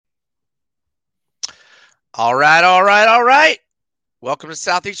All right, all right, all right. Welcome to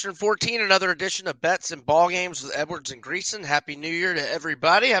Southeastern 14, another edition of Bets and Ball Games with Edwards and Greason. Happy New Year to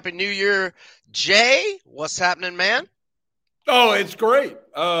everybody. Happy New Year, Jay. What's happening, man? Oh, it's great.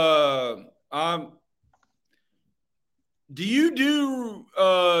 Do you do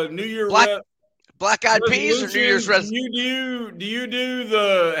New Year Black Black Eyed Peas or New Year's resolutions? Do you do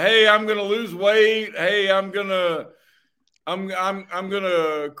the hey, I'm gonna lose weight? Hey, I'm gonna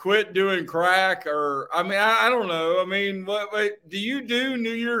quit doing crack, or I don't know. I mean, what do you do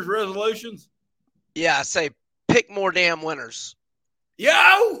New Year's resolutions? Yeah, I say pick more damn winners.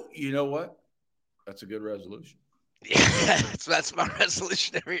 Yo, you know what? That's a good resolution. Yeah, that's my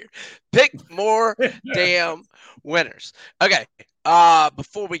resolution every year. Pick more damn winners. Okay,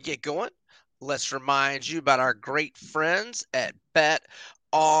 before we get going, let's remind you about our great friends at Bet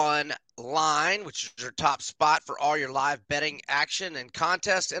Online, which is your top spot for all your live betting action and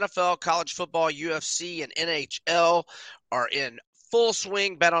contests. NFL, college football, UFC, and NHL are in full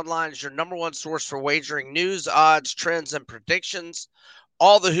swing. Bet Online is your number one source for wagering news, odds, trends, and predictions.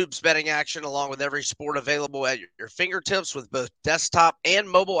 All the hoops betting action, along with every sport available at your fingertips with both desktop and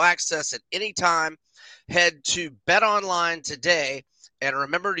mobile access at any time. Head to Bet Online today and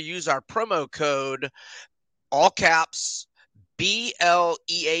remember to use our promo code, all caps,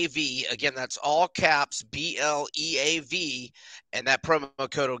 BLEAV. Again, that's all caps, BLEAV. And that promo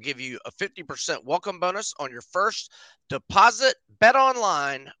code will give you a 50% welcome bonus on your first deposit. Bet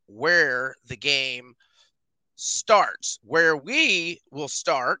Online, where the game starts. Where we will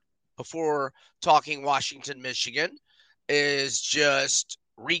start before talking Washington, Michigan, is just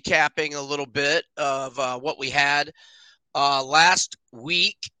recapping a little bit of what we had last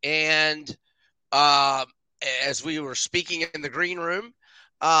week. And as we were speaking in the green room,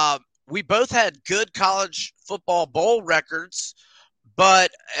 we both had good college football bowl records,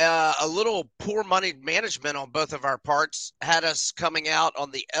 but a little poor money management on both of our parts had us coming out on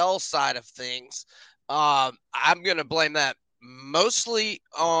the L side of things. I'm going to blame that mostly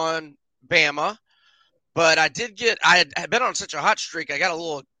on Bama, but I had been on such a hot streak. I got a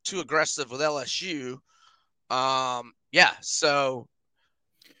little too aggressive with LSU. Yeah. So,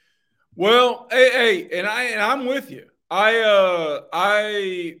 Well, hey, and I'm with you. My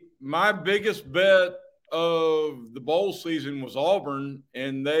biggest bet of the bowl season was Auburn,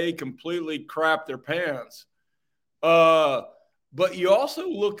 and they completely crapped their pants. Uh, but you also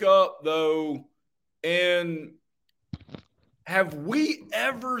look up though, and have we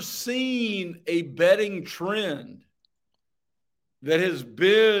ever seen a betting trend that has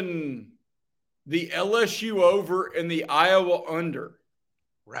been the LSU over and the Iowa under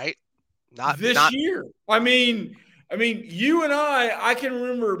right. this Not year? You and I can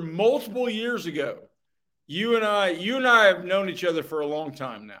remember multiple years ago. You and I have known each other for a long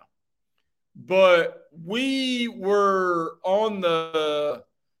time now, but we were on the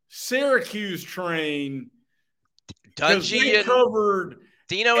Syracuse train because they Dungy and covered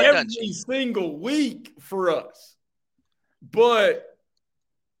Dino and every Dungy. single week for us. But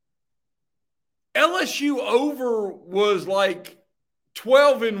LSU over was like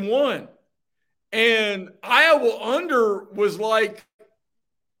 12-1, and Iowa under was like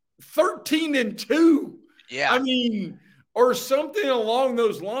 13-2. Yeah. I mean, or something along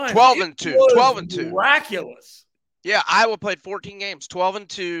those lines. 12 It and 2. was 12 and 2. miraculous. Yeah, Iowa played 14 games, 12 and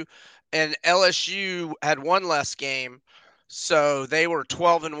 2, and LSU had one less game. So they were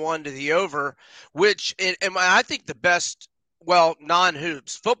 12 and 1 to the over, which and I think the best, well,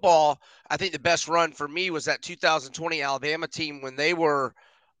 non-hoops football, I think the best run for me was that 2020 Alabama team when they were,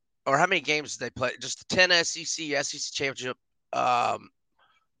 or how many games did they play? Just 10 SEC championship and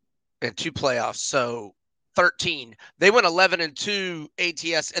 2 playoffs. So 13. They went 11 and 2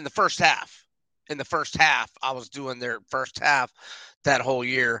 ATS in the first half. In the first half, I was doing their first half that whole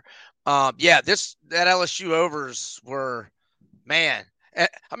year. Yeah, that LSU overs were, man. I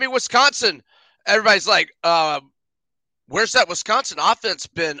mean, Wisconsin. Everybody's like, "Where's that Wisconsin offense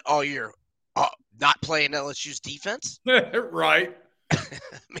been all year? Not playing LSU's defense." Right. I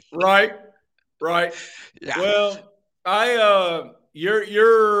mean, Right. yeah. Well,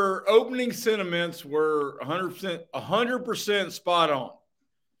 your opening sentiments were 100% spot on.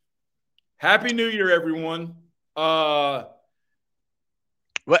 Happy New Year, everyone. But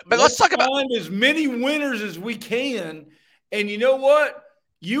let's talk about. Find as many winners as we can. And you know what?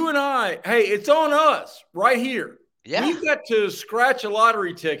 You and I, hey, it's on us right here. Yeah. We've got to scratch a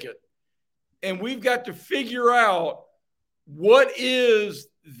lottery ticket, and we've got to figure out what is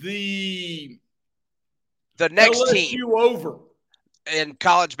the next LSU team over in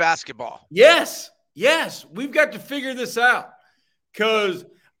college basketball. Yes, we've got to figure this out because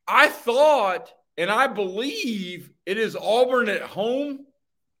I thought and I believe it is Auburn at home.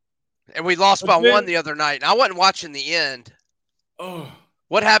 And we lost But by then, one the other night. And I wasn't watching the end. oh,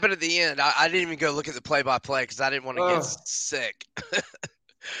 What happened at the end? I didn't even go look at the play-by-play because I didn't want to get oh, sick.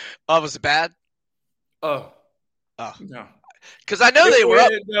 Oh, was it bad? oh, Oh, no. because I know they were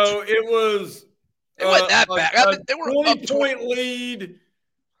up. No, it was It wasn't that bad. I a mean, they were up 20-point lead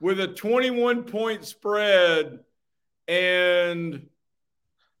with a 21-point spread, and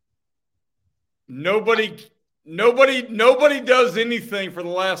nobody does anything for the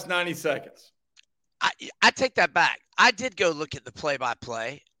last 90 seconds. I take that back. I did go look at the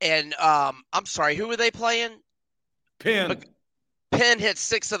play-by-play, and I'm sorry, who were they playing? Penn. Penn hit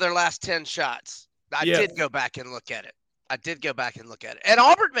 6 of their last 10 shots. I Yes. did go back and look at it. And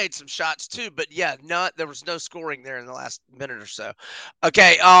Auburn made some shots too, but yeah, there was no scoring there in the last minute or so.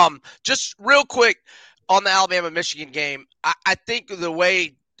 Okay, just real quick on the Alabama-Michigan game, I think the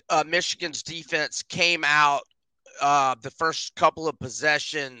way Michigan's defense came out the first couple of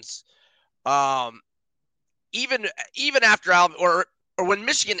possessions, even after Alabama or when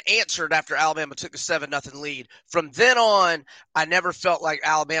Michigan answered after Alabama took a 7-0 lead, from then on, I never felt like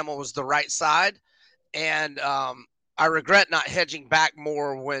Alabama was the right side. And I regret not hedging back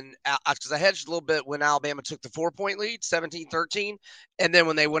more because I hedged a little bit when Alabama took the 4-point lead, 17-13. And then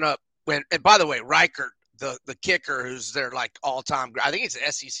when they went up, and by the way, Reichert, the kicker, who's their like all-time, I think it's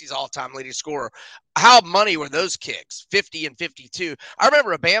the SEC's all-time leading scorer. How money were those kicks? 50 and 52. I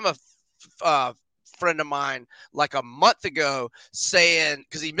remember a Bama friend of mine like a month ago saying,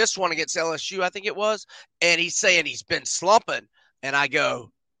 because he missed one against LSU, I think it was, and he's saying he's been slumping. And I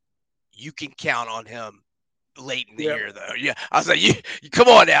go, you can count on him late in the year, though. Yeah, I was like, you come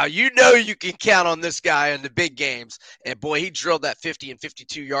on now. You know you can count on this guy in the big games. And boy, he drilled that 50 and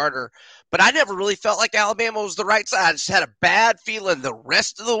 52 yarder. But I never really felt like Alabama was the right side. I just had a bad feeling the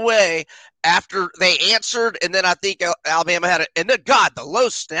rest of the way after they answered. And then I think Alabama had it. And then, God, the low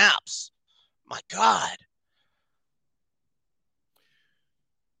snaps. My God.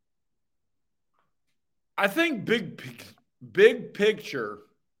 I think big picture.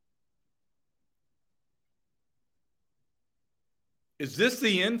 Is this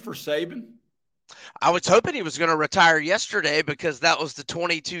the end for Saban? I was hoping he was going to retire yesterday because that was the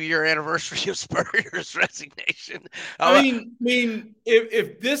 22-year anniversary of Spurrier's resignation. I mean,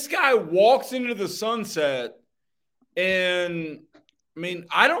 if this guy walks into the sunset, and I mean,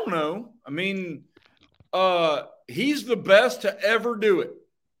 I don't know. I mean, he's the best to ever do it,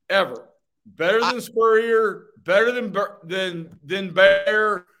 ever. Better than Spurrier, better than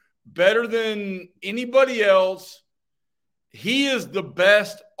Bear, better than anybody else. He is the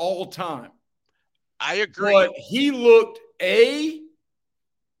best all time. I agree. But he looked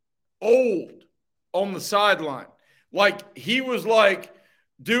old on the sideline. Like he was like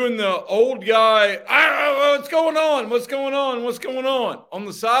doing the old guy, what's going on? What's going on? What's going on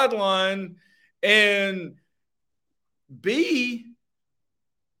the sideline? And B,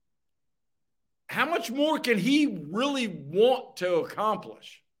 how much more can he really want to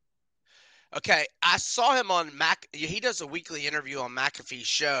accomplish? Okay, I saw him on he does a weekly interview on McAfee's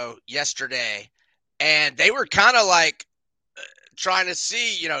show yesterday, and they were kind of like trying to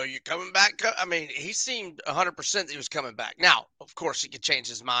see, you coming back. I mean, he seemed 100% that he was coming back. Now, of course, he could change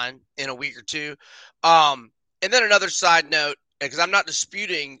his mind in a week or two. And then another side note, because I'm not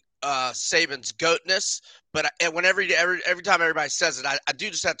disputing Saban's goatness, but every time everybody says it, I do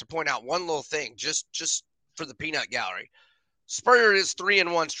just have to point out one little thing, just for the peanut gallery. Spurrier is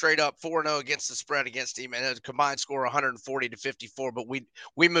 3-1 straight up, 4-0 against the spread against him, and a combined score 140-54. But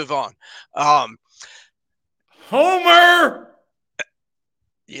we move on. Homer,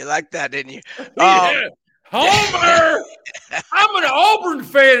 you like that, didn't you? Yeah. Homer. I'm an Auburn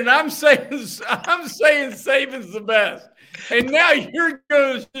fan, and I'm saying Saban's the best. And now you're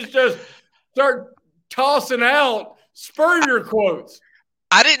going to just start tossing out Spurrier quotes.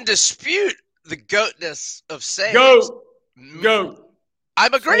 I didn't dispute the goatness of Saban. Goat.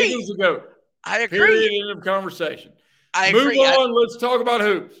 I'm agreeing. Saban's a goat. I agree. Period. End of conversation. Move on. Let's talk about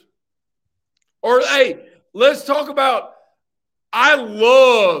hoops. Or, hey, let's talk about – I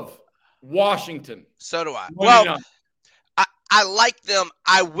love Washington. So do I. Well, I like them.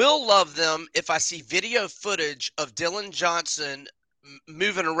 I will love them if I see video footage of Dylan Johnson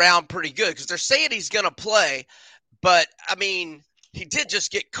moving around pretty good, because they're saying he's going to play. But, I mean – he did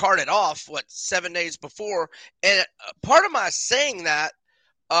just get carted off, 7 days before. And part of my saying that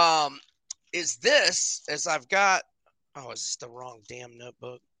is this, as I've got – is this the wrong damn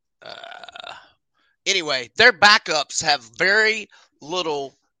notebook? Anyway, their backups have very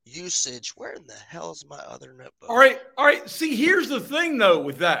little usage. Where in the hell is my other notebook? All right. See, here's the thing, though,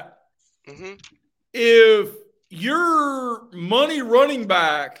 with that. Mm-hmm. if your money running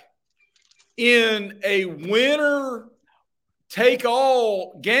back in a winner take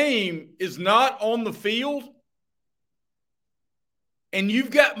all game is not on the field, and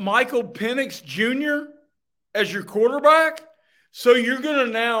you've got Michael Penix Jr. as your quarterback, so you're going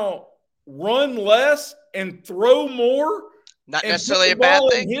to now run less and throw more Not and put necessarily the a bad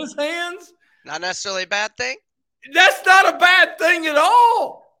ball thing. in his hands? Not necessarily a bad thing. That's not a bad thing at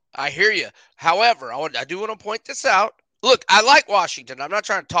all. I hear you. However, I do want to point this out. Look, I like Washington. I'm not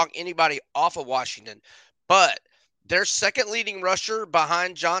trying to talk anybody off of Washington, but their second leading rusher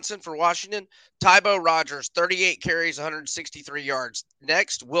behind Johnson for Washington, Tybo Rogers, 38 carries, 163 yards.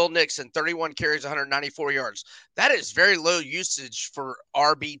 Next, Will Nixon, 31 carries, 194 yards. That is very low usage for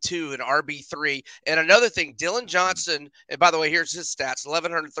RB2 and RB3. And another thing, Dylan Johnson, and by the way, here's his stats,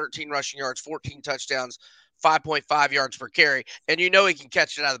 1,113 rushing yards, 14 touchdowns, 5.5 yards per carry, and he can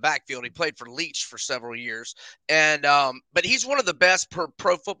catch it out of the backfield. He played for Leach for several years, and but he's one of the best per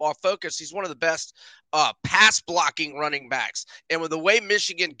Pro Football Focus. He's one of the best pass blocking running backs. And with the way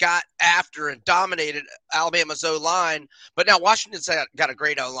Michigan got after and dominated Alabama's O line, but now Washington's got a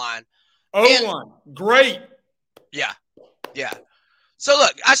great O line. O line, great. Yeah. So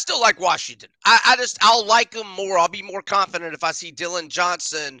look, I still like Washington. I'll like them more. I'll be more confident if I see Dylan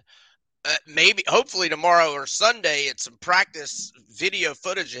Johnson. Maybe, hopefully tomorrow or Sunday, it's some practice video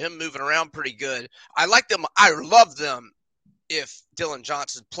footage of him moving around pretty good. I like them. I love them if Dylan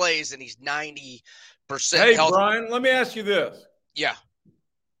Johnson plays and he's 90% Hey, healthy. Brian, let me ask you this. Yeah.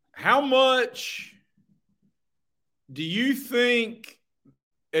 How much do you think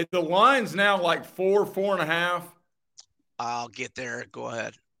the line's now like 4.5? I'll get there. Go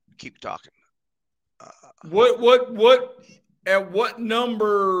ahead. Keep talking. What at what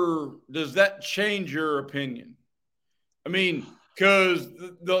number does that change your opinion? I mean, because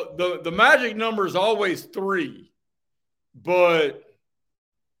the magic number is always 3, but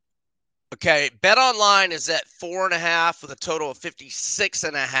okay, Bet Online is at 4.5 with a total of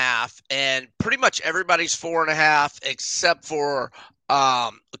 56.5, and pretty much everybody's 4.5 except for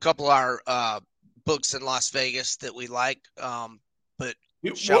a couple of our books in Las Vegas that we like. But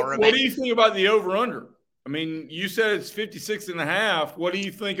what do you think about the over/under? I mean, you said it's 56.5. What do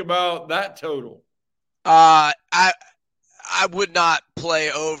you think about that total? I would not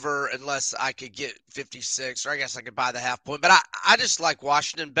play over unless I could get 56, or I guess I could buy the half point. But I just like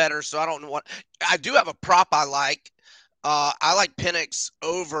Washington better, so I don't want. I do have a prop I like. I like Penix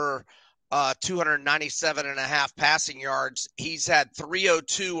over 297.5 passing yards. He's had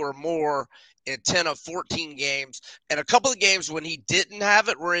 302 or more in 10 of 14 games. And a couple of games when he didn't have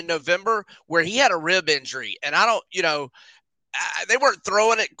it were in November where he had a rib injury. And I don't, they weren't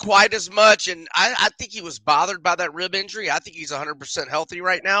throwing it quite as much. And I think he was bothered by that rib injury. I think he's 100% healthy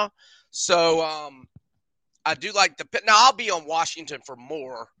right now. So I do like now I'll be on Washington for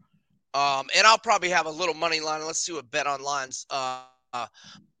more. And I'll probably have a little money line. Let's see what Bet Online's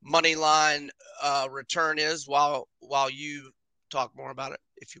money line return is while you talk more about it,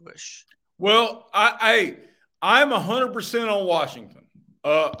 if you wish. Well, I'm 100% on Washington,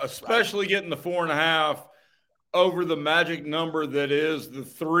 especially getting the 4.5 over the magic number that is the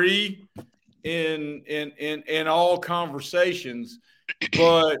 3 in all conversations.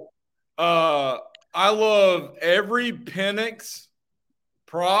 But I love every Penix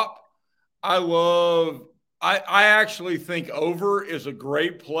prop. I actually think over is a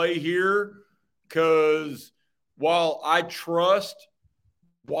great play here because while I trust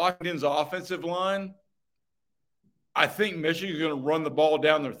Washington's offensive line, I think Michigan's going to run the ball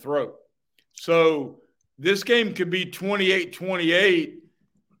down their throat. So this game could be 28-28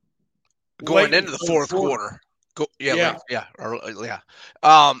 going into the fourth quarter. Yeah.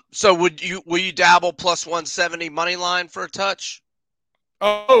 So will you dabble plus 170 money line for a touch?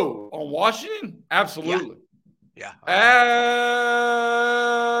 Oh, on Washington? Absolutely. Yeah.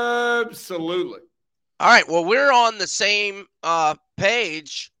 Absolutely. All right. Well, we're on the same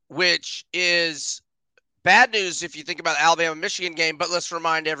page, which is bad news if you think about the Alabama-Michigan game. But let's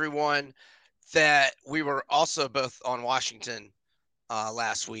remind everyone that we were also both on Washington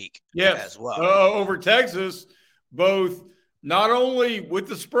last week as well. Over Texas, both not only with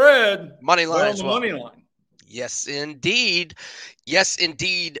the spread, money line as well. Money line. Yes, indeed. Yes,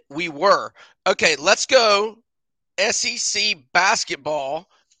 indeed, we were. Okay, let's go SEC basketball.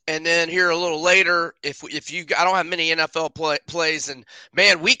 And then here a little later, if you, I don't have many NFL plays, and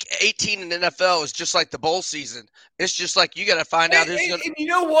man, week 18 in the NFL is just like the bowl season. It's just like you got to find out who's going to. And you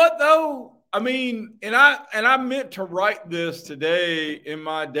know what though? I mean, and I meant to write this today in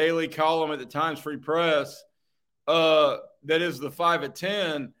my daily column at the Times Free Press. That is the 5 at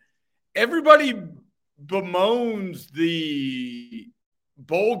 10, everybody bemoans the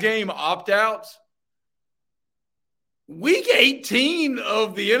bowl game opt-outs. Week 18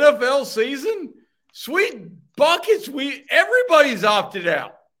 of the NFL season, sweet buckets, everybody's opted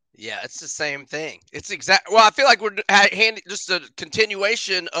out. Yeah, it's the same thing. It's well, I feel like we're just a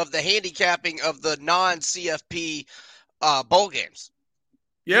continuation of the handicapping of the non-CFP bowl games.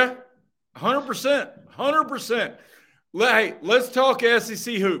 Yeah, 100%. 100%. Hey, let's talk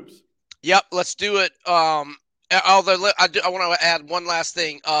SEC hoops. Yep, let's do it. Although I want to add one last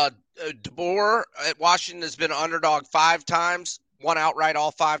thing. DeBoer at Washington has been an underdog 5 times, won outright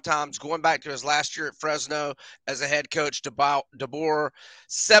all 5 times. Going back to his last year at Fresno as a head coach, DeBoer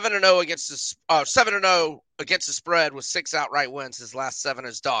 7-0 against the spread with 6 outright wins. His last 7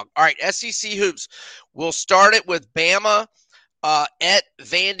 as dog. All right, SEC hoops. We'll start it with Bama at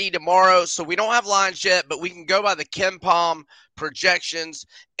Vandy tomorrow. So we don't have lines yet, but we can go by the KenPom projections.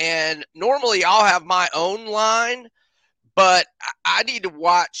 And normally I'll have my own line, but I need to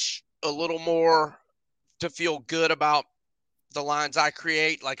watch a little more to feel good about the lines I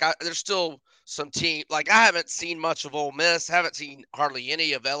create. Like there's still some team, like I haven't seen much of Ole Miss, haven't seen hardly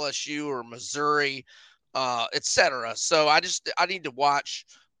any of LSU or Missouri, etc. So I need to watch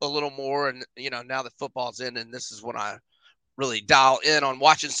a little more. And, now that football's in, and this is when I really dial in on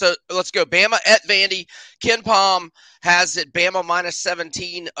watching. So let's go. Bama at Vandy. KenPom has it Bama minus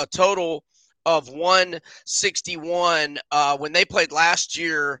 17, a total of 161. When they played last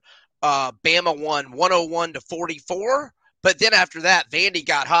year, Bama won 101-44. But then after that, Vandy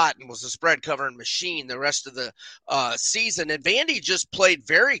got hot and was a spread covering machine the rest of the season. And Vandy just played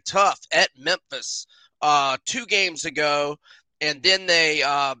very tough at Memphis 2 games ago. And then they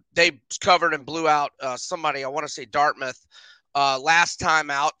covered and blew out somebody, I want to say Dartmouth, last time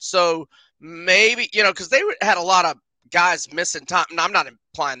out. So maybe, because they had a lot of guys missing time. And I'm not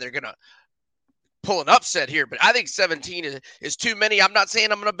implying they're going to pull an upset here, but I think 17 is too many. I'm not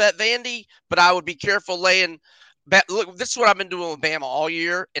saying I'm going to bet Vandy, but I would be careful laying bet. Look, this is what I've been doing with Bama all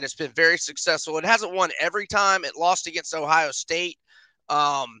year, and it's been very successful. It hasn't won every time. It lost against Ohio State.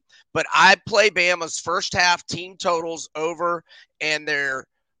 But I play Bama's first half team totals over and their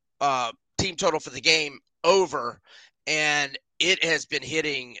team total for the game over. And it has been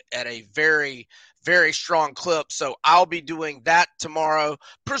hitting at a very, very strong clip. So I'll be doing that tomorrow,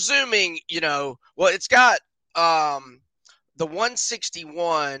 presuming, it's got the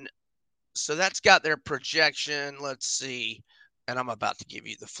 161. So that's got their projection. Let's see. And I'm about to give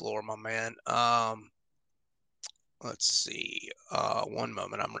you the floor, my man. Let's see. One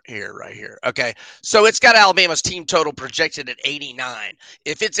moment. I'm right here. Okay. So it's got Alabama's team total projected at 89.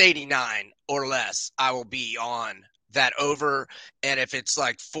 If it's 89 or less, I will be on that over. And if it's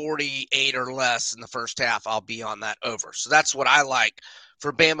like 48 or less in the first half, I'll be on that over. So that's what I like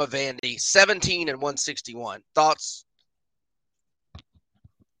for Bama Vandy, 17 and 161. Thoughts?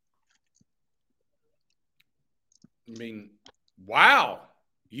 I mean, wow.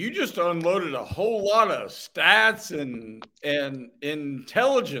 You just unloaded a whole lot of stats and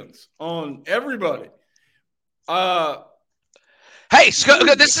intelligence on everybody. Hey,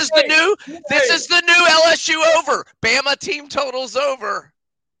 this is the new LSU over. Bama team totals over.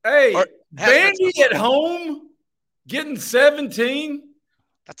 Hey, Vandy at home getting 17.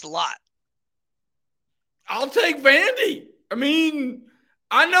 That's a lot. I'll take Vandy. I mean,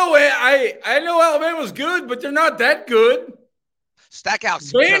 I know Alabama's good, but they're not that good.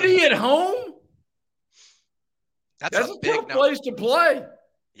 Stackhouse. Vandy at home? That's a tough place to play.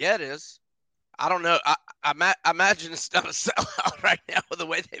 Yeah, it is. I don't know. I imagine it's not a sellout right now with the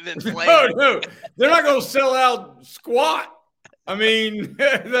way they've been playing. No. They're not going to sell out squat. I mean,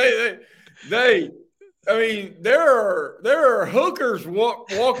 there are hookers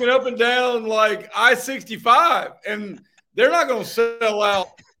walking up and down like I-65, and they're not going to sell out.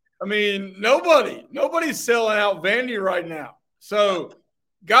 I mean, nobody's selling out Vandy right now. So,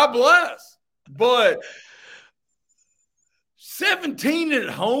 God bless. But 17 at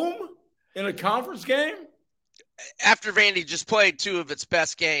home in a conference game? After Vandy just played 2 of its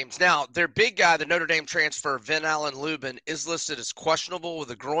best games. Now, their big guy, the Notre Dame transfer, Vin Allen Lubin, is listed as questionable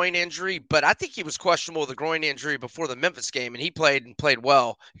with a groin injury, but I think he was questionable with a groin injury before the Memphis game, and he played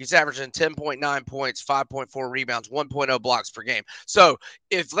well. He's averaging 10.9 points, 5.4 rebounds, 1.0 blocks per game. So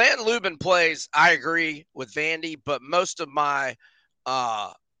if Van Lubin plays, I agree with Vandy, but most of my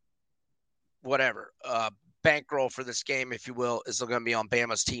bankroll for this game, if you will, is going to be on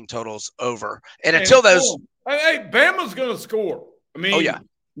Bama's team totals over. And until those – Hey, Bama's going to score. I mean, oh, yeah.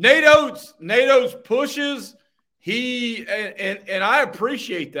 Nate Oates pushes. And I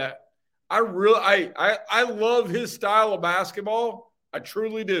appreciate that. I love his style of basketball. I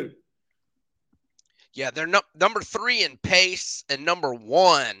truly do. Yeah, they're number 3 in pace and number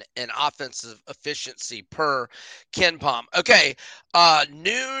 1 in offensive efficiency per KenPom. Okay,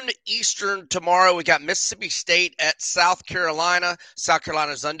 noon Eastern tomorrow. We got Mississippi State at South Carolina. South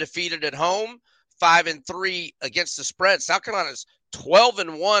Carolina's undefeated at home, 5-3 against the spread. South Carolina's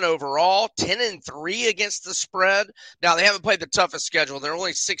 12-1 overall, 10-3 against the spread. Now they haven't played the toughest schedule. They're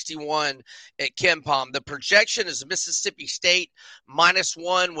only 61 at KenPom. The projection is Mississippi State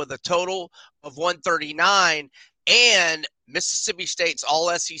 -1 with a total of 139, and Mississippi State's all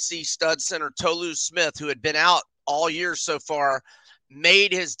SEC stud center Tolu Smith, who had been out all year so far,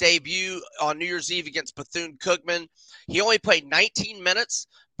 made his debut on New Year's Eve against Bethune-Cookman. He only played 19 minutes,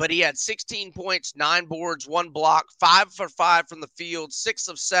 but he had 16 points, 9 boards, 1 block, 5 for 5 from the field, 6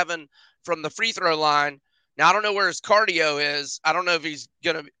 of 7 from the free throw line. Now, I don't know where his cardio is. I don't know if he's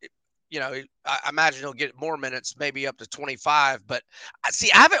going to, I imagine he'll get more minutes, maybe up to 25. But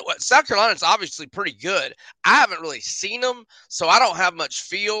South Carolina's obviously pretty good. I haven't really seen them, so I don't have much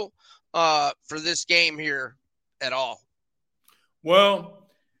feel for this game here at all. Well,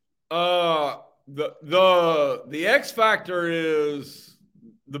 the X factor is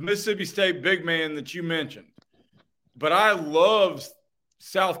the Mississippi State big man that you mentioned. But I love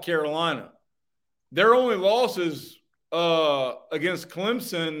South Carolina. Their only losses against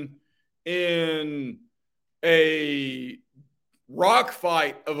Clemson in a rock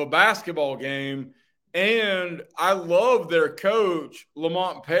fight of a basketball game. And I love their coach,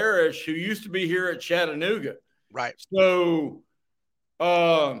 Lamont Parrish, who used to be here at Chattanooga. Right. So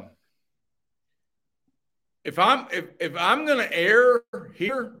if I'm going to err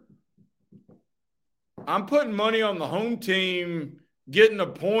here, I'm putting money on the home team getting a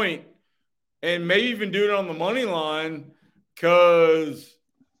point and maybe even do it on the money line, because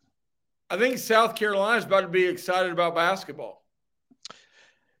I think South Carolina is about to be excited about basketball.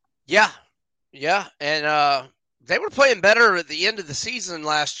 Yeah. And they were playing better at the end of the season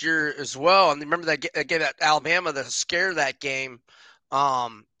last year as well. And remember they gave that Alabama the scare that game.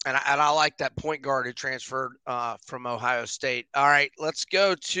 And I like that point guard who transferred from Ohio State. All right, let's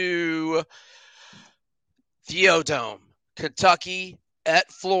go to the O-Dome, Kentucky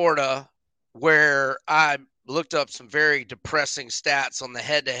at Florida, where I looked up some very depressing stats on the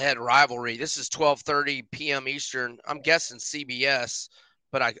head-to-head rivalry. This is 12:30 p.m. Eastern. I'm guessing CBS,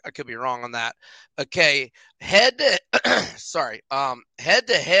 but I could be wrong on that. Okay, head-to-head,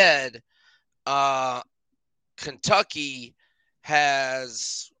 Kentucky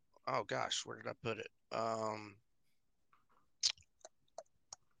has – oh, gosh, where did I put it?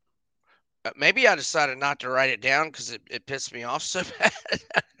 Maybe I decided not to write it down because it pissed me off so bad.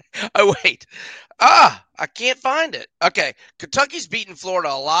 Oh, wait. I can't find it. Okay. Kentucky's beaten Florida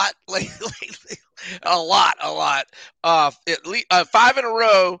a lot lately. a lot. At least 5 in a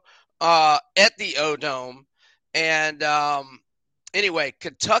row at the O-Dome. And anyway,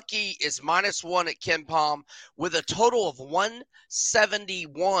 Kentucky is -1 at KenPom with a total of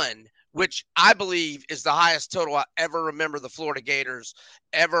 171, which I believe is the highest total I ever remember the Florida Gators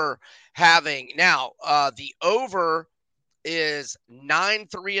ever having. Now, the over is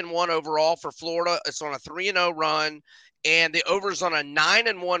 9-3-1 overall for Florida. It's on a 3-0 run, and the over's on a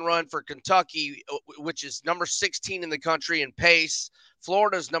 9-1 run for Kentucky, which is number 16 in the country in pace.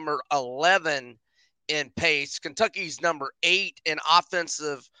 Florida's number 11 in pace. Kentucky's number 8 in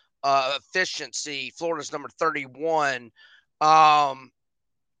offensive efficiency. Florida's number 31. And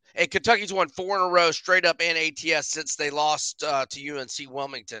Kentucky's won 4 in a row straight up in ATS since they lost to UNC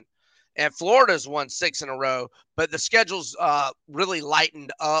Wilmington. And Florida's won 6 in a row, but the schedule's really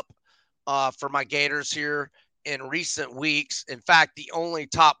lightened up for my Gators here in recent weeks. In fact, the only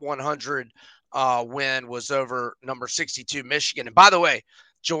top 100 win was over number 62 Michigan. And by the way,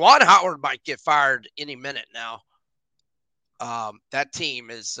 Juwan Howard might get fired any minute now. That team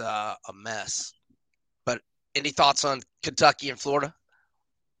is a mess. But any thoughts on Kentucky and Florida?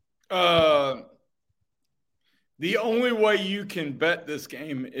 The only way you can bet this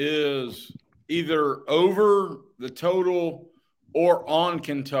game is either over the total or on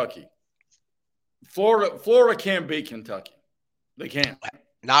Kentucky. Florida can't beat Kentucky. They can't.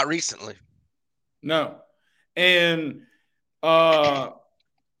 Not recently. No. And I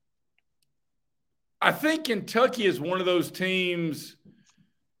think Kentucky is one of those teams.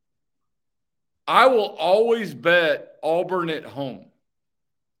 I will always bet Auburn at home,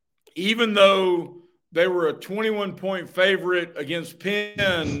 even though they were a 21-point favorite against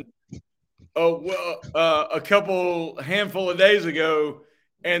Penn a handful of days ago,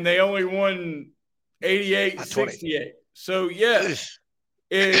 and they only won 88-68. So yes,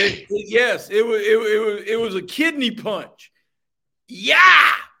 it was a kidney punch.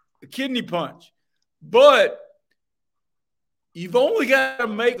 Yeah, a kidney punch. But you've only got to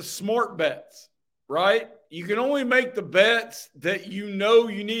make the smart bets, right? You can only make the bets that you know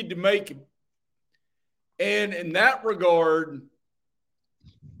you need to make. And in that regard,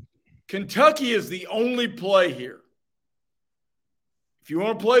 Kentucky is the only play here. If you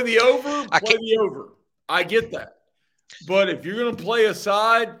want to play the over, play the over. I get that. But if you're going to play a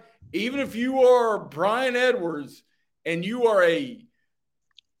side, even if you are Brian Edwards and you are a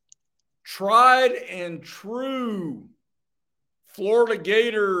tried and true Florida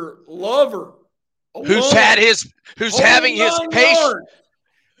Gator lover, who's having his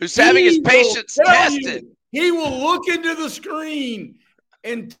patience tested. He will look into the screen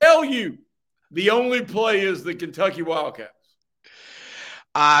and tell you the only play is the Kentucky Wildcats.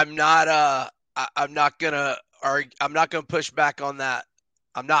 I'm not gonna push back on that.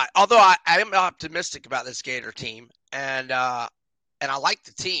 I'm not. Although I am optimistic about this Gator team, and I like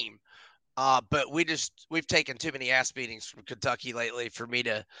the team. But we've taken too many ass beatings from Kentucky lately for me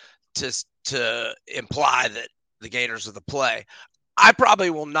to imply that the Gators are the play. I probably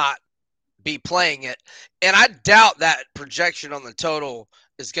will not be playing it, and I doubt that projection on the total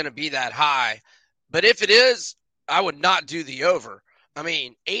is going to be that high. But if it is, I would not do the over. I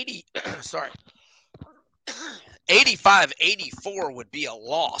mean, 85-84 would be a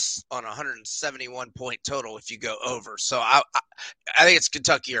loss on a 171 point total if you go over. So I think it's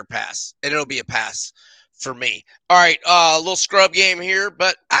Kentucky or pass, and it'll be a pass for me. All right, a little scrub game here,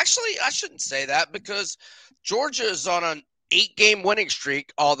 but actually I shouldn't say that because Georgia is on an 8-game winning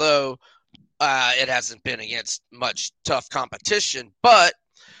streak, although it hasn't been against much tough competition. But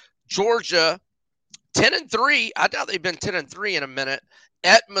Georgia, 10-3. I doubt they've been 10-3 in a minute.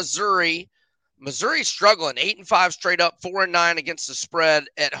 At Missouri. Missouri struggling, 8-5 straight up, 4-9 against the spread.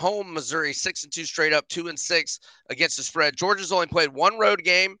 At home, Missouri 6-2 straight up, 2-6 against the spread. Georgia's only played one road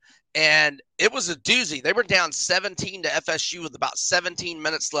game, and it was a doozy. They were down 17 to FSU with about 17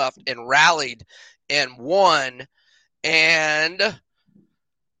 minutes left and rallied and won. And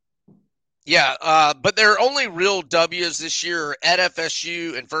yeah, but their only real W's this year are at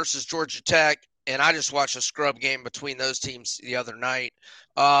FSU and versus Georgia Tech. And I just watched a scrub game between those teams the other night.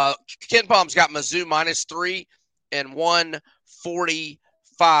 Ken Palm's got Mizzou -3 and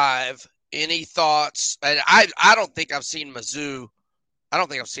 145. Any thoughts? And I don't think I've seen Mizzou. I don't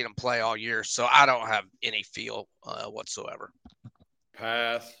think I've seen them play all year, so I don't have any feel whatsoever.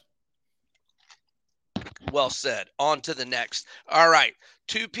 Pass. Well said. On to the next. All right,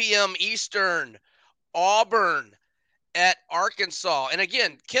 2 p.m. Eastern, Auburn at Arkansas. And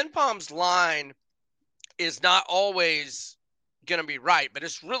again, Ken Palm's line is not always going to be right, but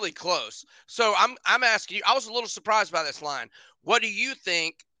it's really close. So I'm asking you, I was a little surprised by this line. What do you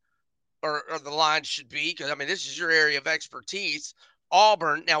think or the line should be? Because, I mean, this is your area of expertise.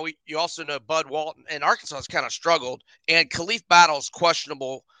 Auburn, now you also know Bud Walton, and Arkansas has kind of struggled. And Khalif Battle's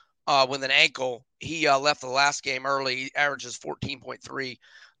questionable with an ankle. He left the last game early. He averages 14.3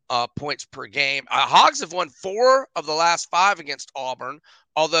 points per game. Hogs have won 4 of the last 5 against Auburn,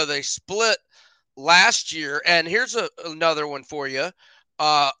 although they split last year. And here's another one for you.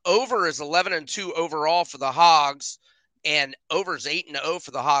 Over is 11-2 overall for the Hogs, and over is 8-0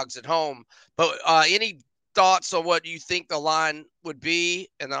 for the Hogs at home. But any thoughts on what you think the line would be?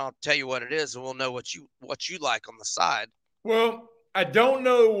 And then I'll tell you what it is, and we'll know what you like on the side. Well, I don't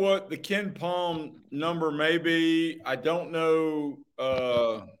know what the Ken Palm number may be. I don't know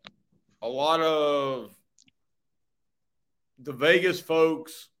a lot of the Vegas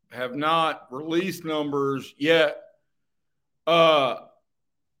folks have not released numbers yet.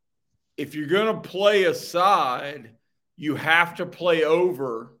 If you're going to play a side, you have to play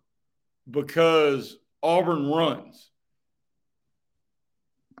over because Auburn runs.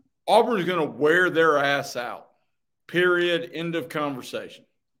 Auburn's going to wear their ass out. Period. End of conversation.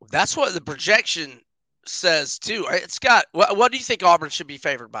 That's what the projection says too. It's got. What do you think Auburn should be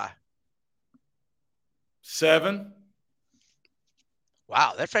favored by? 7.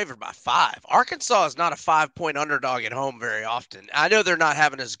 Wow, they're favored by 5. Arkansas is not a 5-point underdog at home very often. I know they're not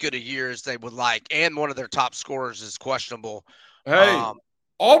having as good a year as they would like, and one of their top scorers is questionable. Hey,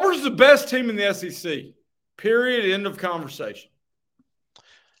 Auburn's the best team in the SEC. Period. End of conversation.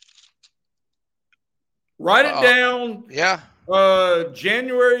 Write it down. Yeah.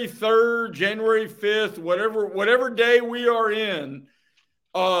 January 3rd, January 5th, whatever day we are in.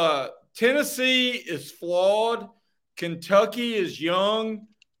 Tennessee is flawed. Kentucky is young.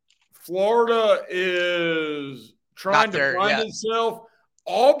 Florida is trying to find itself.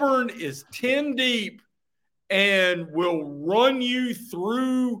 Auburn is 10 deep and will run you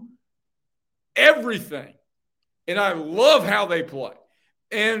through everything. And I love how they play.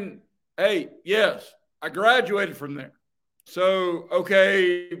 And Hey, yes, I graduated from there. So,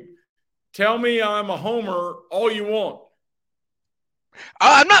 okay, tell me I'm a homer all you want.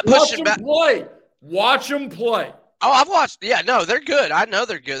 I'm not Watch pushing them back. play. Watch them play. Oh, I've watched. Yeah, no, they're good. I know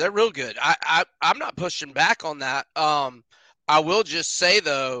they're good. They're real good. I'm not pushing back on that. I will just say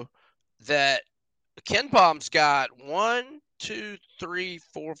though that Ken Palm's got one, two, three,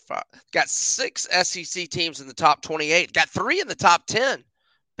 four, five. Got 6 SEC teams in the top 28. Got 3 in the top 10.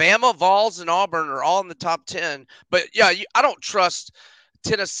 Bama, Vols, and Auburn are all in the top 10. But yeah, I don't trust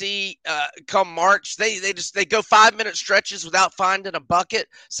Tennessee come March. They go 5-minute stretches without finding a bucket.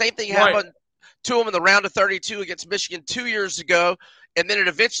 Same thing Right. happened to them in the round of 32 against Michigan 2 years ago, and then it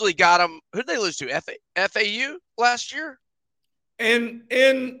eventually got them. Who did they lose to? FAU last year. And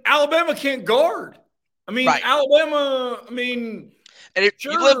Alabama can't guard. I mean, Right. Alabama. I mean, And if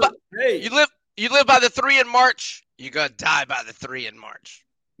you live by sure. Hey, you live by the 3 in March, you're gonna die by the 3 in March.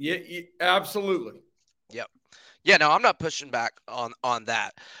 yeah, absolutely. Yep. Yeah, no, I'm not pushing back on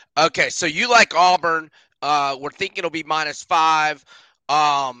that. Okay, so you like Auburn. We're thinking it'll be -5.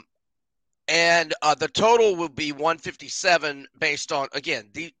 And the total will be 157 based on, again,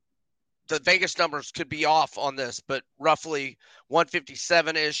 the Vegas numbers could be off on this, but roughly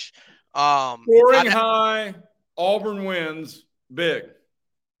 157 ish. Scoring high, Auburn wins big.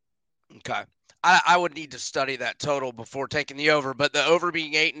 Okay. I would need to study that total before taking the over, but the over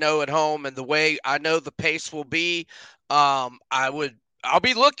being 8-0 at home and the way I know the pace will be, I'll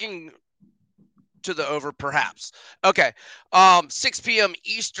be looking to the over perhaps. Okay. 6 p.m.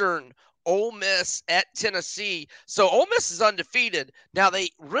 Eastern, Ole Miss at Tennessee. So Ole Miss is undefeated. Now they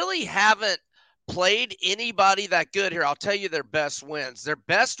really haven't played anybody that good here. I'll tell you their best wins. Their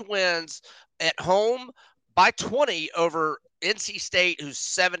best wins at home by 20 over NC State, who's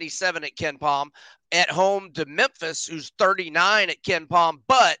 77 at Ken Palm, at home to Memphis, who's 39 at Ken Palm.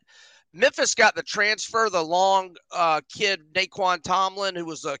 But Memphis got the transfer, the long kid, Naquan Tomlin, who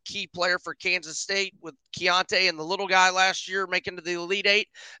was a key player for Kansas State with Keontae and the little guy last year making to the Elite Eight.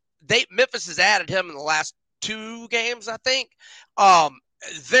 Memphis has added him in the last 2 games, I think.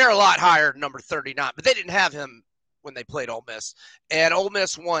 They're a lot higher, number 39, but they didn't have him when they played Ole Miss. And Ole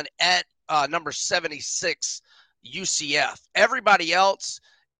Miss won at number 76, UCF. Everybody else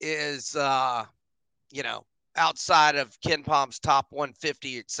is, outside of Ken Palm's top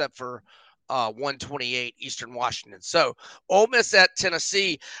 150, except for 128 Eastern Washington. So Ole Miss at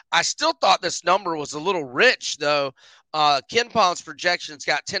Tennessee. I still thought this number was a little rich, though. Ken Palm's projections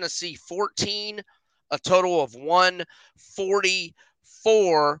got Tennessee 14, a total of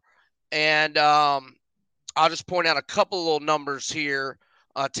 144. And I'll just point out a couple of little numbers here.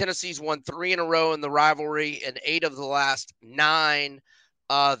 Tennessee's won 3 in a row in the rivalry and 8 of the last 9.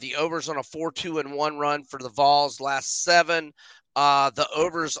 The over's on a 4-2-1 run for the Vols last 7. The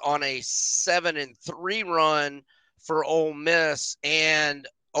over's on a 7-3 run for Ole Miss, and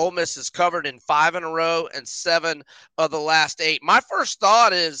Ole Miss is covered in 5 in a row and 7 of the last 8. My first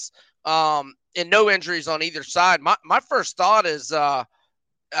thought is, and no injuries on either side. My first thought is,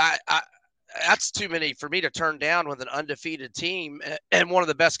 that's too many for me to turn down with an undefeated team and one of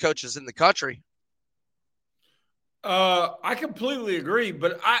the best coaches in the country. I completely agree,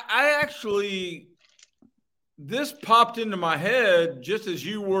 but I actually, this popped into my head just as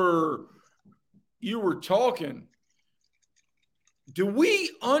you were talking. Do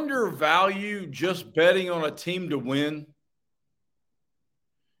we undervalue just betting on a team to win?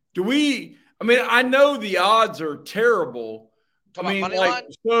 Do we? I mean, I know the odds are terrible. Talk I mean, about money like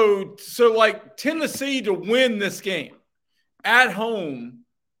line? so like Tennessee to win this game at home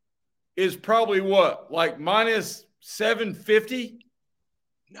is probably what, like minus 750?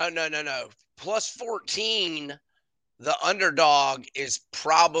 No. Plus 14, the underdog is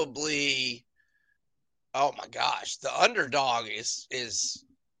probably, oh my gosh, the underdog is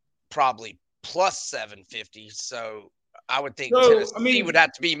probably plus 750. So I would think So I Tennessee would mean,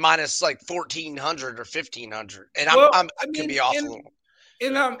 have to be minus like 1,400 or 1,500. And well, I I could mean, be off a little.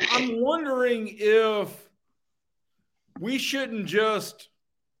 and I'm wondering if we shouldn't just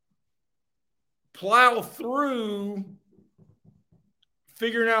plow through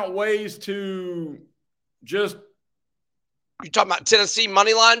figuring out ways to just. You talking about Tennessee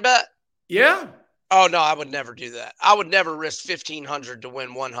money line bet? Yeah. Oh no, I would never do that. I would never risk 1,500 to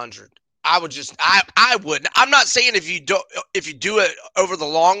win 100. I would just, I wouldn't. I'm not saying if you do it over the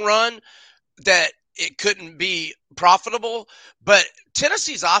long run that it couldn't be profitable, but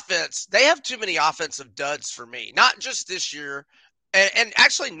Tennessee's offense, they have too many offensive duds for me. Not just this year, and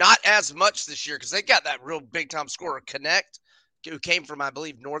actually not as much this year because they got that real big time scorer Connect, who came from, I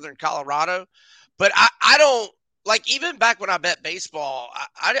believe, Northern Colorado. But I don't. like even back when I bet baseball,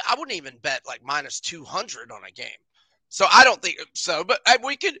 I wouldn't even bet like minus 200 on a game. So I don't think so, but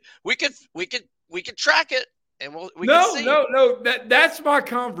we could track it and we can No, see. no, no. That's my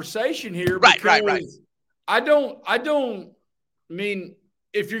conversation here Right. because I don't mean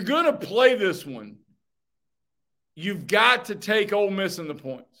if you're gonna play this one, you've got to take Ole Miss in the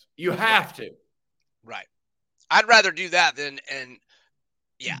points. You Right. have to. Right. I'd rather do that than and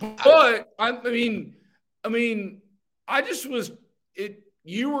yeah. But I mean, I just was it.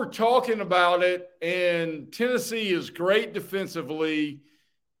 You were talking about it, and Tennessee is great defensively,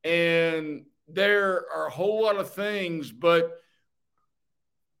 and there are a whole lot of things. But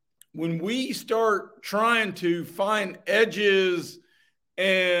when we start trying to find edges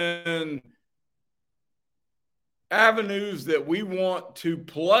and avenues that we want to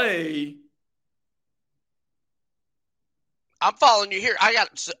play, I'm following you here. I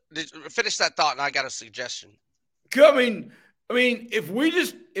got finish that thought, and I got a suggestion. I mean, if we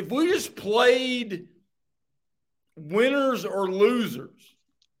just played winners or losers,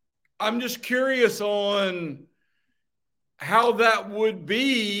 I'm just curious on how that would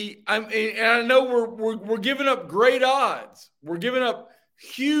be. I mean, and I know we're giving up great odds. We're giving up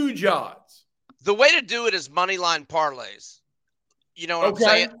huge odds. The way to do it is money line parlays. You know what I'm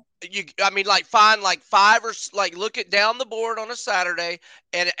saying? Okay. I mean, like find like five or like look it down the board on a Saturday,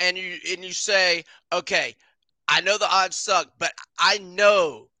 and you say, okay, I know the odds suck, but I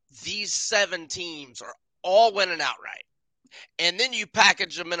know these 7 teams are all winning outright. And then you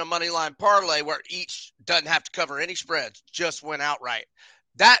package them in a money line parlay where each doesn't have to cover any spreads, just win outright.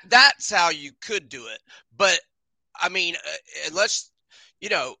 That's how you could do it. But I mean, let's you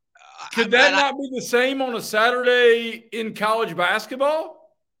know, Could that not be the same on a Saturday in college basketball?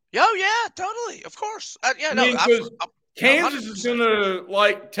 oh yeah, totally, of course. Yeah, I no, mean, because no, Kansas is going to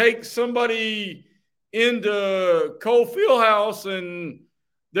like take somebody into Cole Fieldhouse and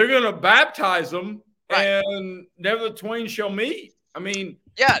they're going to baptize them, right. and never the twain shall meet. I mean,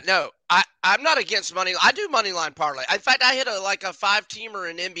 Yeah, no, I'm not against money. I do money line parlay. In fact, I hit a 5-teamer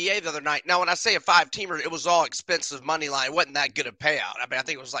in NBA the other night. Now, when I say a 5-teamer, it was all expensive money line. It wasn't that good a payout. I mean, I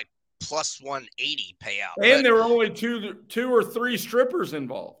think it was like plus 180 payout. and there were only two or three strippers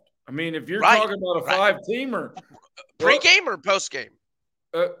involved. I mean, if you're talking about a 5-teamer, pre-game or post-game,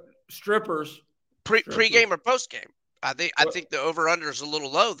 strippers, pre-game or post-game. I think the over/under is a little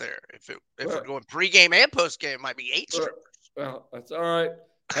low there. If we're going pre-game and post-game, it might be 8 strippers. Well, that's all right.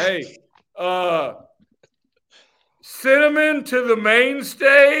 Hey, cinnamon to the main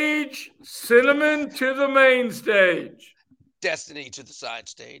stage. Cinnamon to the main stage. Destiny to the side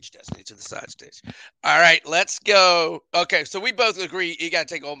stage. Destiny to the side stage. All right, let's go. Okay, so we both agree you got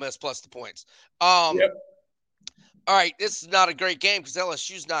to take Ole Miss plus the points. Yep. All right, this is not a great game because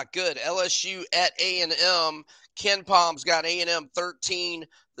LSU's not good. LSU at A&M. Ken Palm's got A&M 13,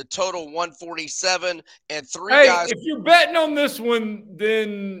 the total 147, and 3 guys. If you're betting on this one,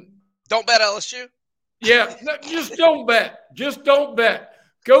 then don't bet LSU. Yeah, just don't bet. Just don't bet.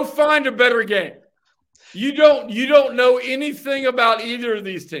 Go find a better game. You don't know anything about either of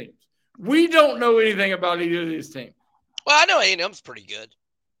these teams. We don't know anything about either of these teams. Well, I know A&M's pretty good.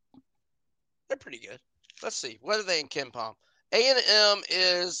 They're pretty good. Let's see. What are they in Ken Palm? A&M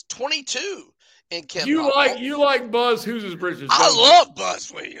is 22 in Ken Palm. You like Buzz Who's Bridges? I love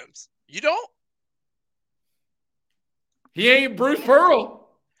Buzz Williams. You don't? He ain't Bruce Pearl.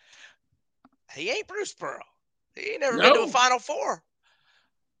 He ain't Bruce Pearl. He ain't never been to a Final Four.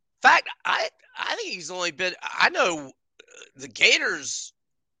 In fact, I think he's only been. I know the Gators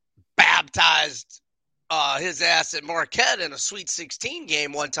baptized his ass at Marquette in a Sweet 16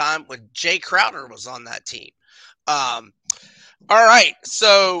 game one time when Jay Crowder was on that team. All right,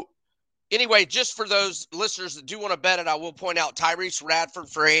 so anyway, just for those listeners that do want to bet it, I will point out Tyrese Radford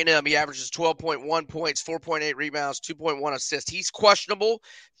for A&M. He averages 12.1 points, 4.8 rebounds, 2.1 assists. He's questionable.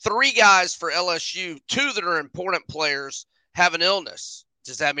 3 guys for LSU, 2 that are important players, have an illness.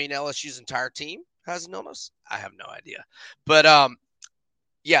 Does that mean LSU's entire team has an illness? I have no idea. But,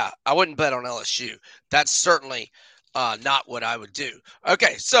 yeah, I wouldn't bet on LSU. That's certainly not what I would do.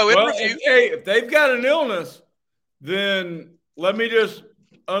 Okay, so in review. If they've got an illness, then let me just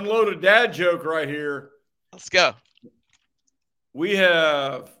unload a dad joke right here. Let's go. We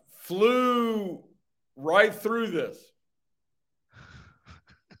have flew right through this.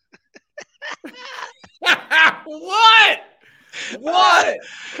 What? What?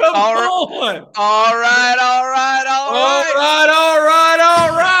 Come on. All right.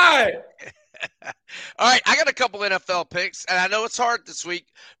 All right, I got a couple NFL picks, and I know it's hard this week,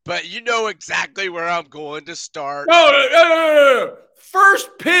 but you know exactly where I'm going to start. No. First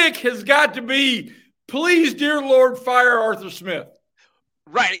pick has got to be Please, dear Lord, fire Arthur Smith.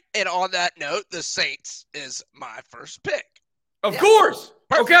 Right. And on that note, the Saints is my first pick. Of course.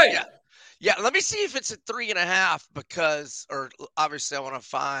 Perfect. Okay. Yeah. Yeah. Let me see if it's at 3.5 because, or obviously, I want to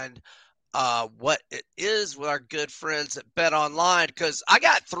find what it is with our good friends at Bet Online because I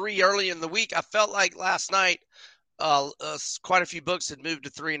got 3 early in the week. I felt like last night quite a few books had moved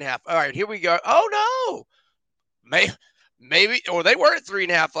to 3.5. All right, here we go. Oh no, maybe or they were at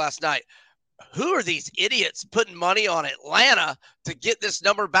 3.5 last night. Who are these idiots putting money on Atlanta to get this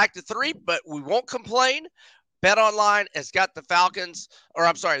number back to 3? But we won't complain. Bet Online has got the Falcons, or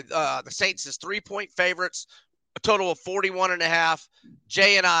I'm sorry, the Saints as 3-point favorites, a total of 41.5.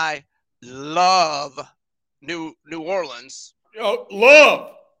 Jay and I love New Orleans. Oh,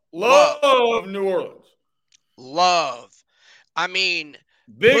 love New Orleans. Love. I mean,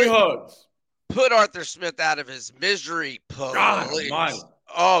 big hugs. Put Arthur Smith out of his misery, please.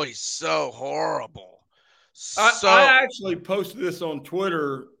 Oh, he's so horrible. I actually posted this on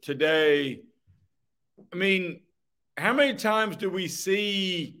Twitter today. I mean, how many times do we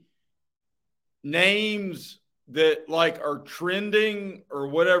see names that like are trending or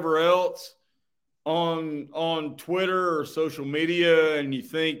whatever else on Twitter or social media, and you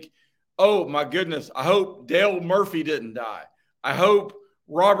think, oh my goodness, I hope Dale Murphy didn't die. I hope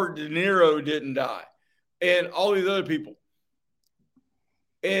Robert De Niro didn't die, and all these other people.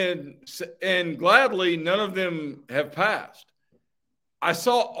 And gladly, none of them have passed. I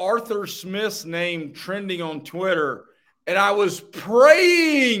saw Arthur Smith's name trending on Twitter, and I was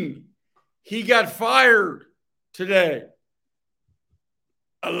praying he got fired today.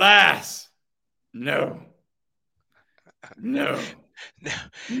 Alas, no.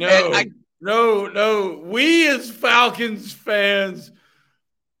 We as Falcons fans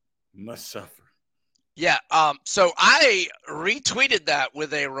must suffer. Yeah. So I retweeted that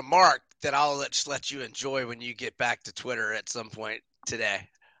with a remark that I'll just let you enjoy when you get back to Twitter at some point today.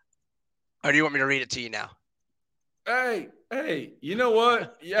 Or do you want me to read it to you now? Hey, you know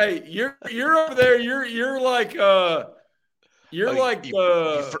what? Hey, you're over there. You're like the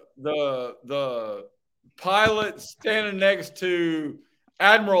pilot standing next to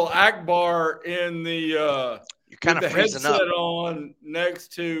Admiral Akbar in the you're kind of freezing headset up on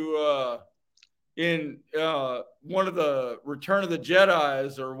next to in one of the Return of the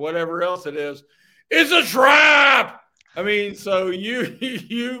Jedis or whatever else it is. It's a trap. I mean, so you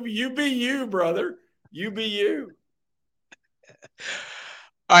be you, brother. You be you.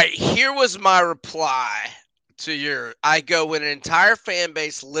 All right, here was my reply to your I go when an entire fan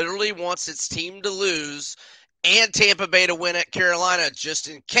base literally wants its team to lose and Tampa Bay to win at Carolina just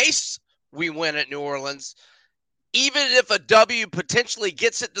in case we win at New Orleans. Even if a W potentially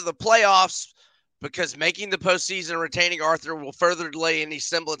gets it to the playoffs, because making the postseason and retaining Arthur will further delay any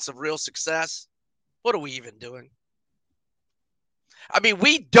semblance of real success. What are we even doing? I mean,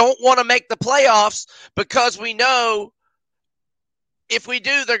 we don't want to make the playoffs because we know if we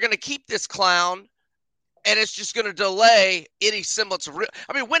do, they're going to keep this clown, and it's just going to delay any semblance of real.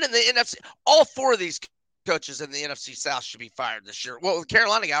 I mean, winning the NFC, all 4 of these coaches in the NFC South should be fired this year. Well, the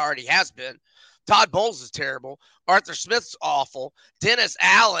Carolina guy already has been. Todd Bowles is terrible. Arthur Smith's awful. Dennis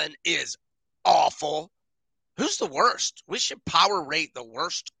Allen is awful. Who's the worst? We should power rate the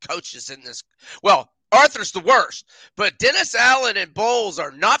worst coaches in this. Well, Arthur's the worst, but Dennis Allen and Bowles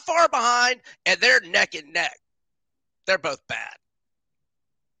are not far behind, and they're neck and neck. They're both bad.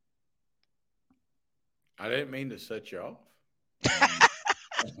 I didn't mean to set you off.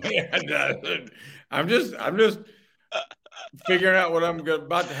 I'm just figuring out what I'm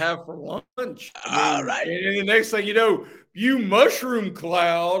about to have for lunch. All right. And the next thing you know, you mushroom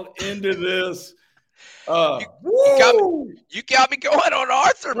cloud into this. You got me going on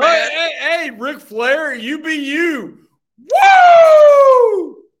Arthur, man. Hey, Ric Flair, you be you.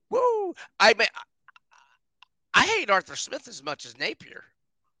 Woo! Woo! I mean, I hate Arthur Smith as much as Napier.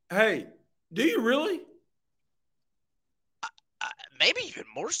 Hey, do you really? Maybe even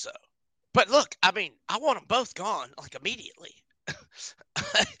more so. But look, I mean, I want them both gone, like, immediately.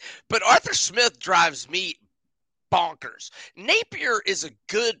 But Arthur Smith drives me bonkers. Napier is a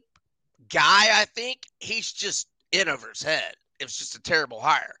good guy, I think. He's just in over his head. It was just a terrible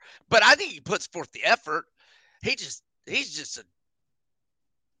hire. But I think he puts forth the effort. He's just a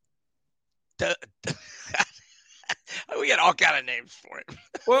we got all kind of names for him.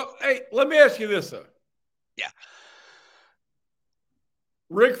 Well, hey, let me ask you this, though. Yeah.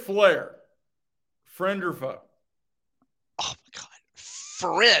 Ric Flair, friend or foe? Oh, my God.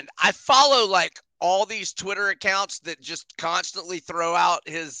 Friend. I follow, like, all these Twitter accounts that just constantly throw out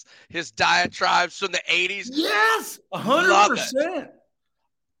his diatribes from the 80s. Yes, 100%.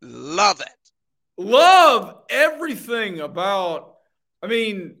 Love it. love everything about. I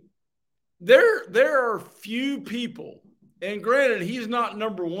mean, there are few people, and granted, he's not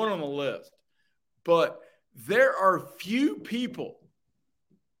number one on the list, but there are few people.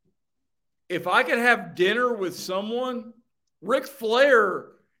 If I could have dinner with someone, Ric Flair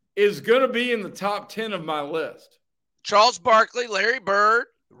is going to be in the top 10 of my list. Charles Barkley, Larry Bird,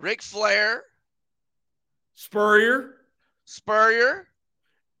 Ric Flair, Spurrier.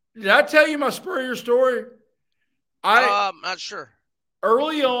 Did I tell you my Spurrier story? Not sure.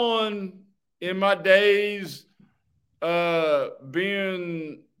 Early on in my days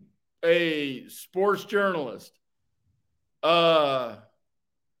being a sports journalist, I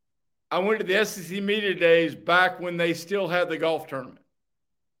went to the SEC media days back when they still had the golf tournament.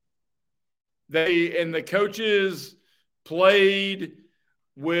 The coaches played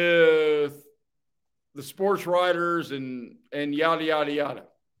with the sports writers and yada, yada, yada.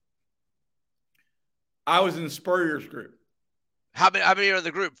 I was in Spurrier's group. How many are in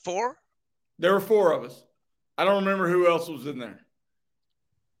the group? 4? There were 4 of us. I don't remember who else was in there.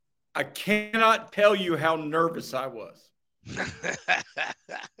 I cannot tell you how nervous I was.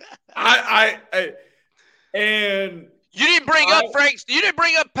 And you didn't bring up You didn't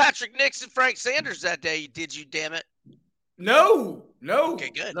bring up Patrick Nixon, Frank Sanders that day, did you? Damn it! No. Okay,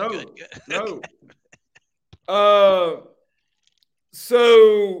 good. No.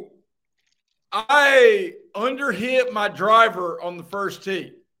 So I underhit my driver on the first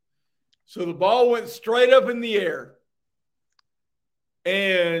tee. So the ball went straight up in the air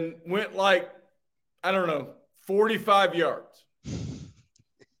and went like, I don't know, 45 yards.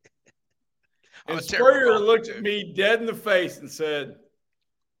 And Spurrier looked at me dead in the face and said,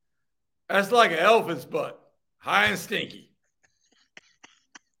 "That's like an elephant's butt, high and stinky."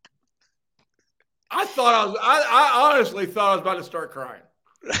 I honestly thought I was about to start crying.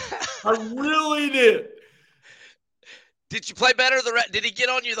 I really did. Did you play better? Did he get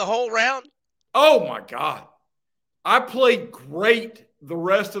on you the whole round? Oh, my God. I played great the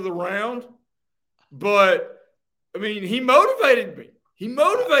rest of the round, but, I mean, he motivated me.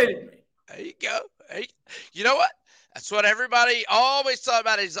 There you go. You know what? That's what everybody always thought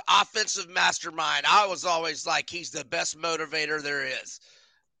about. He's an offensive mastermind. I was always like, he's the best motivator there is.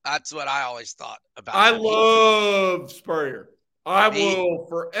 That's what I always thought about him. I love Spurrier. I will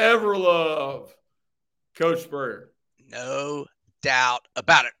forever love Coach Spurrier. No doubt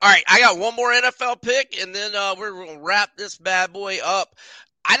about it. All right, I got one more NFL pick, and then we're going to wrap this bad boy up.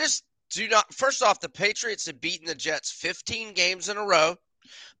 I just do not – first off, the Patriots have beaten the Jets 15 games in a row.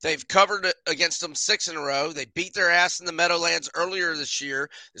 They've covered against them 6 in a row. They beat their ass in the Meadowlands earlier this year.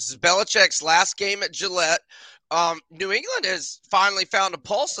 This is Belichick's last game at Gillette. New England has finally found a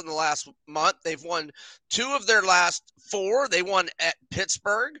pulse in the last month. They've won 2 of their last 4. They won at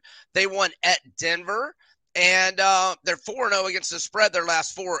Pittsburgh. They won at Denver. And they're 4-0 against the spread their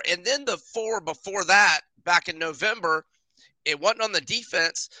last 4. And then the 4 before that, back in November, it wasn't on the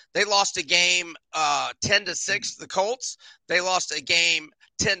defense. They lost a game 10-6 to the Colts. They lost a game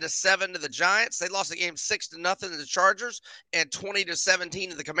 10-7 to the Giants. They lost a game 6-0 to the Chargers and 20-17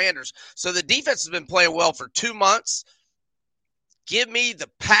 to the Commanders. So the defense has been playing well for 2 months. Give me the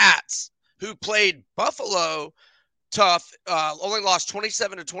Pats, who played Buffalo tough, only lost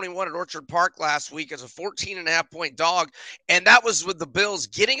 27-21 at Orchard Park last week as a 14.5-point dog. And that was with the Bills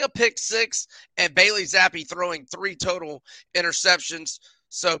getting a pick 6 and Bailey Zappi throwing 3 total interceptions.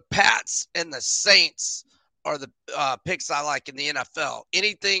 So Pats and the Saints are the picks I like in the NFL.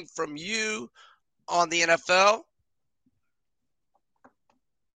 Anything from you on the NFL?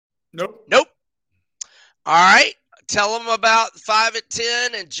 Nope. All right. Tell them about 5 at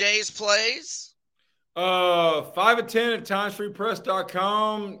 10 and Jay's plays. 5 at 10 at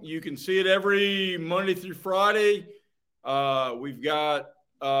timesfreepress.com. You can see it every Monday through Friday. We've got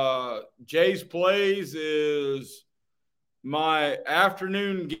Jay's Plays is my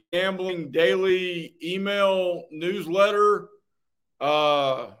afternoon gambling daily email newsletter.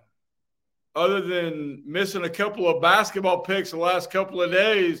 Other than missing a couple of basketball picks the last couple of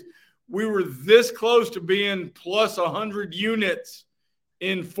days, we were this close to being plus 100 units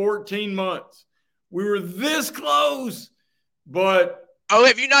in 14 months. We were this close, but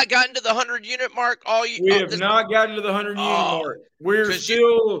have you not gotten to the 100-unit mark? We have not gotten to the 100-unit mark. We're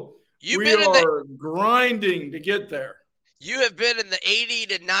still grinding to get there. You have been in the 80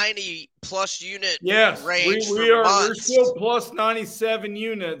 to 90 plus unit range. We're still plus 97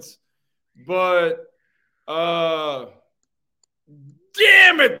 units, but damn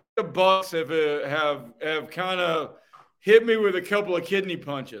it, the Bucks have kind of hit me with a couple of kidney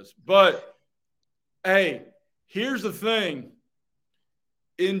punches. But hey, here's the thing.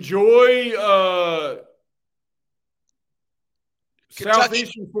 enjoy Kentucky.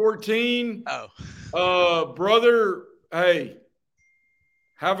 Southeastern 14. Oh, Brother, hey,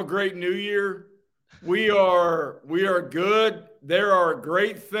 have a great new year. We are good. There are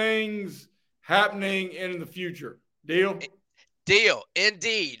great things happening in the future. Deal? deal.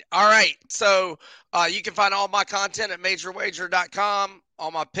 Indeed. All right. So you can find all my content at majorwager.com,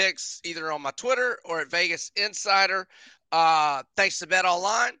 all my picks either on my Twitter or at Vegas Insider. Thanks to Bet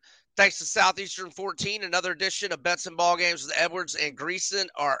Online. Thanks to Southeastern 14. Another edition of Bets and Ball Games with Edwards and Greason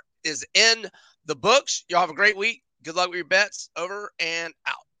is in the books. Y'all have a great week. Good luck with your bets. Over and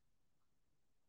out.